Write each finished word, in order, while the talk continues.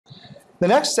The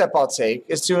next step I'll take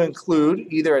is to include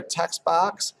either a text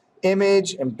box,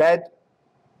 image, embed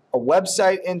a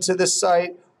website into the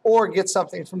site, or get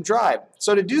something from Drive.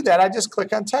 So to do that, I just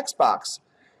click on text box.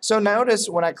 So notice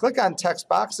when I click on text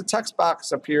box, the text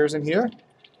box appears in here,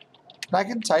 and I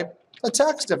can type a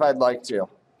text if I'd like to.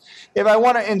 If I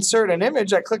want to insert an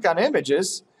image, I click on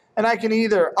images, and I can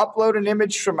either upload an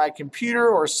image from my computer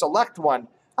or select one.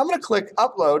 I'm going to click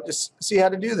upload to see how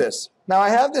to do this. Now I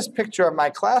have this picture of my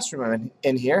classroom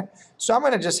in here, so I'm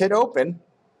going to just hit open,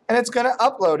 and it's going to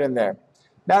upload in there.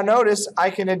 Now notice I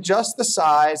can adjust the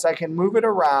size, I can move it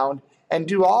around, and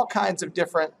do all kinds of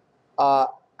different, I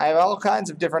have all kinds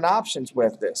of different options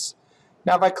with this.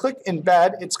 Now if I click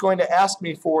embed, it's going to ask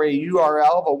me for a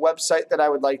URL of a website that I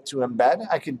would like to embed.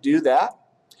 I could do that.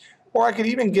 Or I could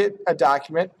even get a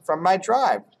document from my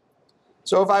Drive.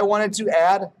 So if I wanted to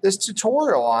add this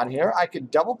tutorial on here, I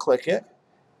could double click it,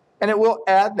 and it will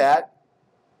add that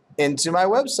into my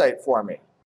website for me.